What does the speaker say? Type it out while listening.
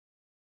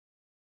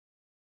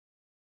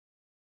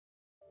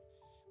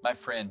My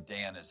friend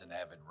Dan is an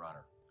avid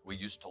runner. We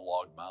used to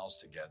log miles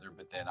together,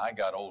 but then I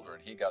got older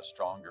and he got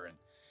stronger. And,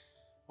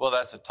 well,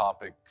 that's a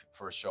topic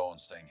for a show on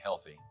staying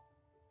healthy.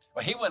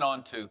 Well, he went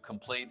on to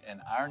complete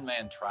an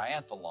Ironman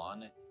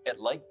triathlon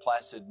at Lake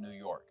Placid, New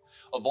York.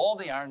 Of all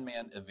the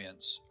Ironman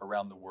events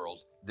around the world,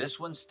 this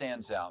one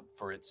stands out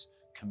for its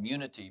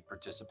community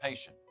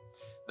participation.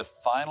 The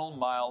final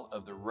mile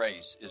of the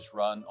race is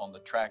run on the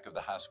track of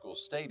the high school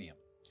stadium,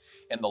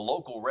 and the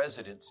local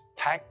residents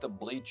pack the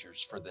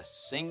bleachers for the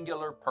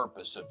singular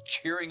purpose of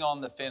cheering on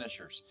the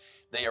finishers.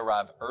 They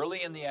arrive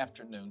early in the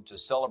afternoon to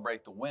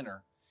celebrate the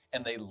winner,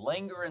 and they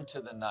linger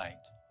into the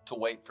night to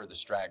wait for the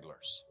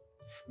stragglers.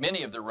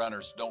 Many of the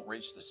runners don't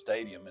reach the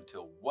stadium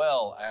until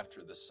well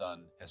after the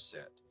sun has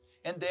set,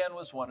 and Dan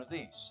was one of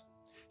these.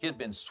 He had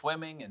been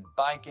swimming and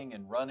biking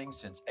and running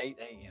since 8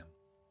 a.m.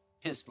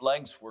 His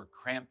legs were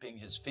cramping,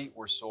 his feet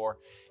were sore.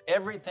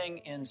 Everything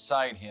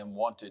inside him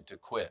wanted to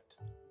quit.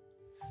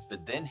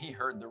 But then he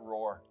heard the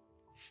roar.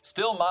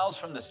 Still miles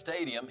from the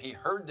stadium, he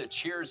heard the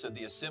cheers of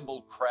the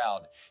assembled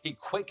crowd. He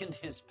quickened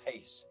his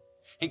pace.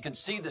 He could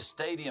see the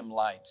stadium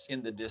lights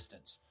in the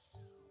distance.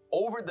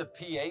 Over the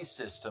PA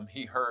system,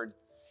 he heard,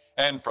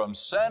 "And from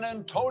San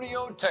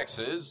Antonio,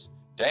 Texas,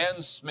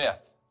 Dan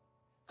Smith."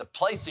 The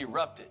place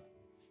erupted.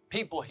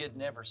 People he had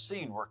never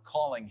seen were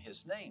calling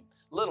his name.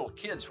 Little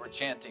kids were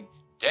chanting,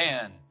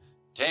 "Dan,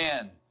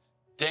 Dan,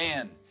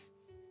 Dan."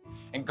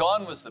 And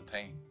gone was the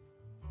pain.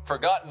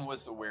 Forgotten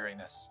was the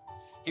weariness.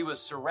 He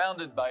was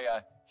surrounded by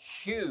a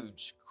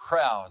huge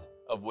crowd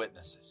of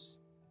witnesses.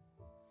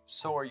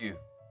 So are you.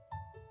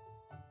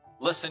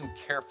 Listen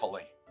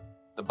carefully,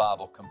 the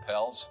Bible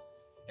compels,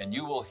 and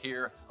you will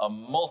hear a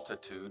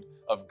multitude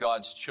of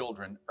God's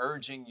children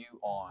urging you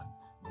on.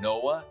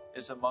 Noah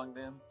is among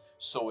them.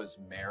 So is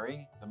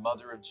Mary, the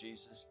mother of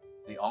Jesus,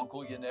 the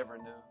uncle you never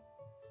knew.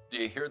 Do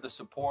you hear the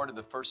support of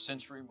the first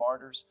century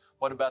martyrs?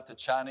 What about the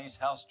Chinese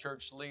house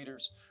church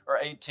leaders or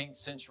 18th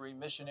century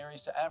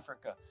missionaries to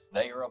Africa?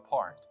 They are a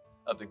part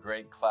of the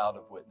great cloud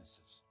of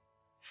witnesses.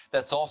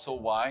 That's also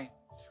why,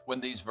 when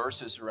these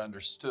verses are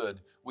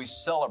understood, we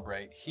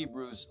celebrate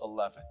Hebrews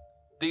 11.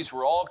 These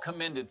were all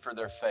commended for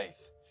their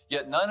faith,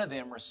 yet none of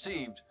them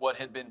received what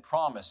had been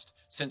promised,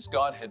 since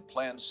God had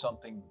planned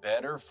something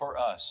better for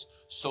us,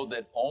 so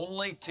that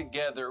only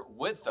together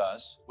with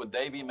us would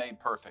they be made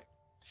perfect.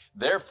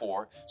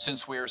 Therefore,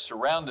 since we are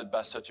surrounded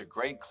by such a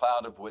great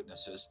cloud of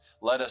witnesses,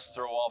 let us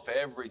throw off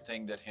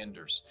everything that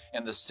hinders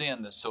and the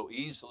sin that so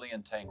easily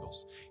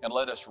entangles, and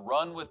let us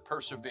run with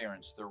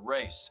perseverance the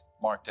race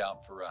marked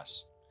out for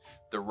us.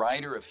 The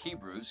writer of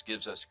Hebrews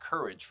gives us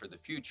courage for the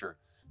future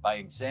by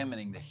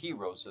examining the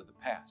heroes of the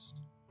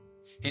past.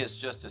 He has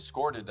just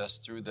escorted us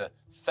through the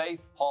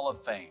Faith Hall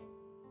of Fame.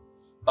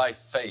 By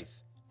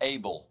faith,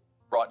 Abel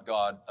brought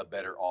God a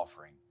better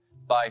offering.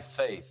 By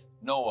faith,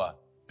 Noah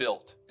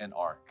built an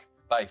ark.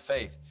 By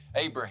faith,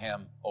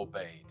 Abraham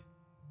obeyed.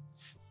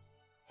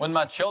 When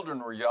my children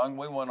were young,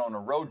 we went on a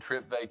road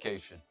trip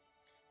vacation.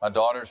 My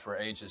daughters were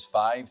ages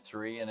 5,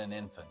 3, and an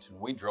infant, and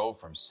we drove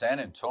from San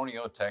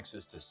Antonio,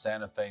 Texas to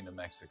Santa Fe, New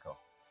Mexico.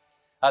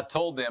 I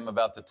told them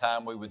about the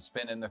time we would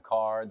spend in the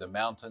car, the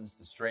mountains,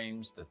 the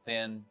streams, the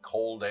thin,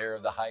 cold air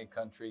of the high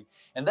country,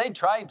 and they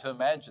tried to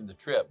imagine the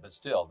trip, but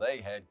still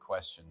they had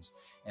questions,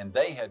 and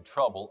they had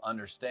trouble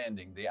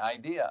understanding the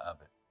idea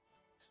of it.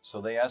 So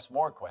they asked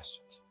more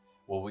questions.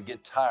 Will we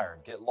get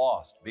tired, get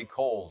lost, be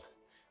cold?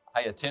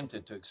 I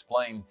attempted to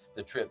explain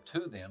the trip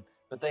to them,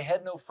 but they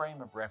had no frame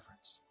of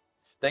reference.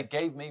 They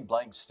gave me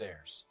blank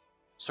stares.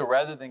 So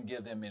rather than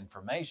give them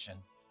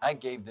information, I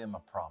gave them a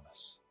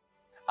promise.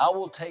 I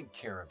will take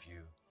care of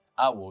you.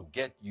 I will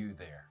get you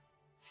there.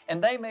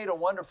 And they made a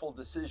wonderful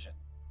decision.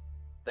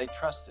 They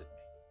trusted me.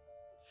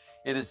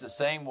 It is the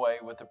same way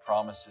with the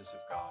promises of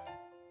God.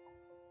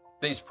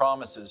 These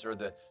promises are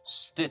the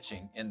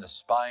stitching in the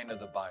spine of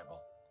the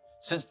Bible.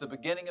 Since the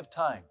beginning of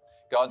time,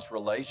 God's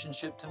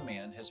relationship to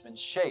men has been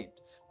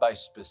shaped by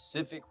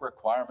specific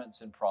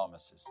requirements and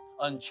promises,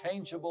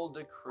 unchangeable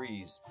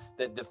decrees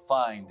that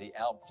define the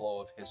outflow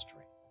of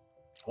history.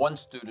 One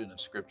student of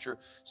Scripture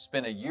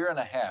spent 1.5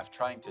 years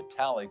trying to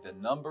tally the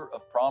number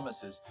of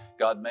promises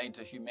God made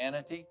to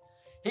humanity.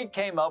 He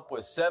came up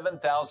with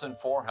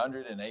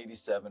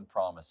 7,487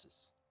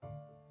 promises.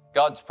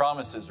 God's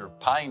promises are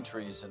pine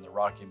trees in the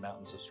Rocky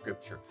Mountains of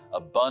Scripture,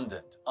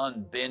 abundant,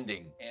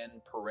 unbending,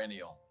 and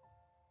perennial.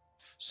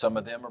 Some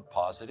of them are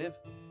positive,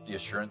 the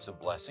assurance of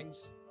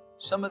blessings.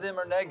 Some of them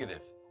are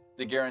negative,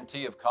 the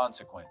guarantee of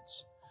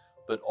consequence.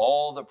 But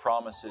all the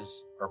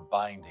promises are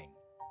binding.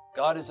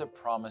 God is a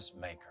promise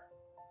maker.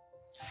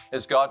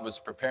 As God was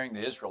preparing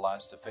the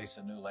Israelites to face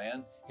a new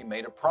land, He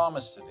made a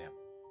promise to them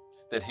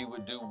that He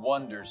would do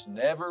wonders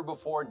never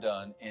before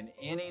done in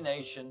any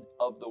nation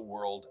of the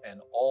world, and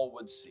all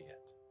would see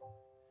it.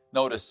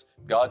 Notice,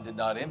 God did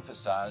not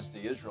emphasize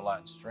the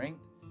Israelites'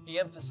 strength. He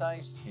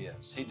emphasized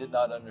His. He did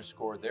not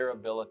underscore their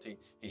ability.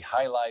 He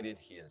highlighted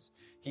His.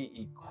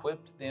 He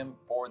equipped them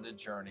for the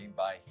journey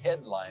by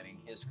headlining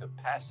His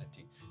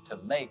capacity to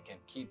make and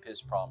keep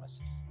His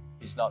promises.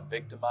 He's not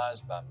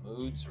victimized by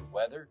moods or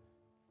weather.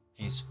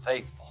 He's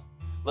faithful.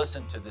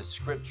 Listen to this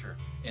scripture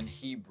in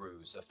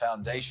Hebrews, a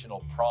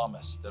foundational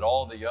promise that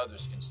all the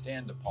others can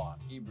stand upon.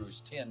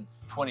 Hebrews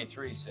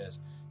 10:23 says,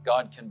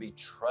 God can be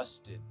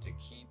trusted to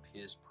keep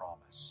His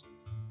promise.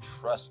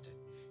 Trusted.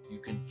 You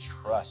can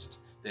trust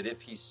that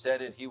if He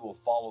said it, He will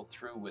follow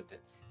through with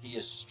it. He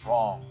is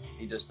strong.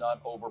 He does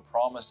not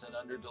overpromise and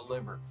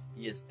underdeliver.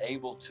 He is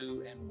able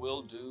to and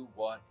will do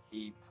what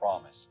He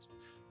promised.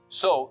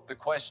 So the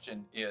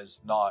question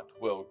is not,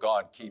 will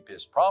God keep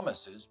His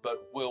promises,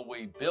 but will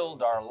we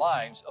build our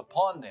lives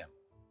upon them?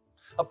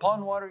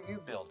 Upon what are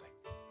you building?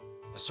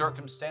 The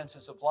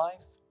circumstances of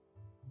life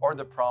or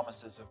the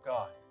promises of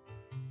God?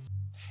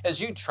 As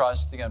you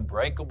trust the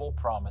unbreakable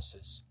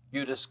promises,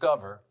 you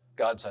discover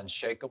God's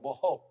unshakable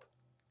hope.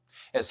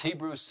 As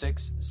Hebrews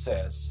 6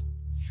 says,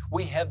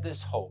 we have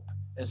this hope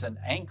as an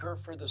anchor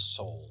for the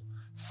soul,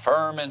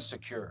 firm and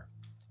secure.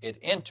 It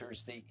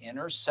enters the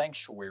inner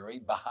sanctuary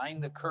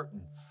behind the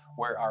curtain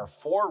where our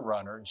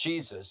forerunner,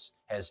 Jesus,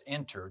 has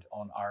entered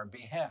on our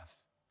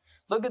behalf.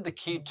 Look at the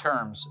key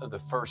terms of the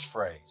first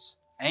phrase,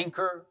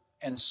 anchor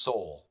and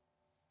soul.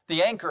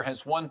 The anchor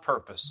has one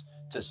purpose,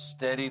 to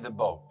steady the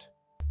boat.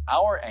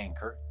 Our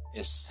anchor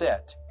is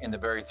set in the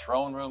very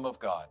throne room of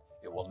God.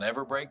 It will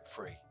never break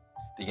free.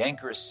 The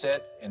anchor is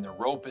set and the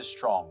rope is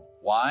strong.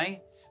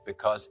 Why?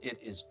 Because it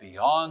is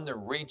beyond the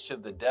reach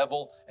of the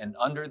devil and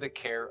under the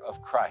care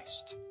of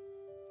Christ.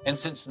 And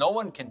since no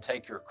one can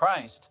take your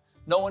Christ,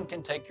 no one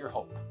can take your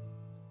hope.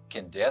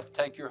 Can death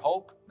take your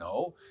hope?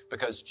 No,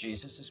 because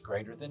Jesus is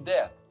greater than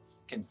death.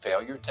 Can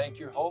failure take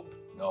your hope?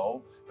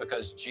 No,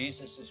 because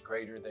Jesus is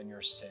greater than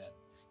your sin.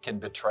 Can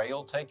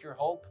betrayal take your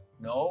hope?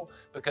 No,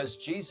 because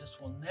Jesus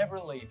will never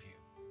leave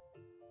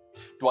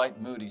you.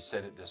 Dwight Moody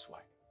said it this way,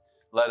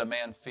 let a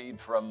man feed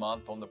for a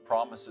month on the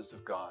promises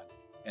of God,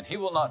 and he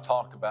will not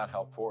talk about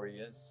how poor he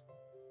is.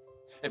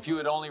 If you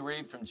would only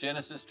read from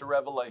Genesis to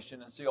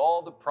Revelation and see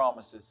all the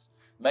promises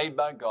made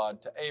by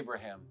God to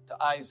Abraham,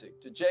 to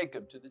Isaac, to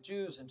Jacob, to the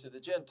Jews and to the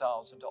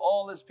Gentiles, and to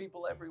all His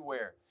people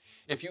everywhere,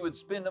 if you would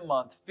spend a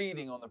month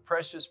feeding on the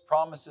precious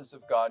promises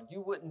of God,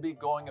 you wouldn't be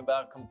going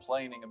about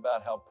complaining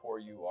about how poor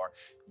you are.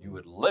 You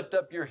would lift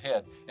up your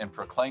head and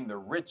proclaim the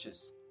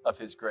riches of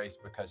His grace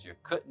because you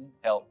couldn't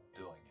help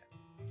doing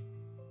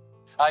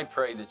it. I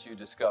pray that you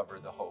discover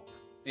the hope,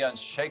 the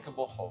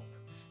unshakable hope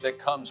that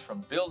comes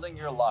from building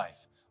your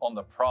life on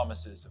the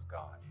promises of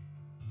God.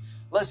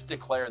 Let's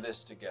declare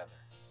this together.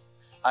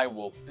 I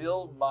will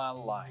build my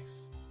life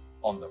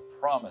on the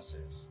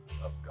promises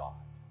of God.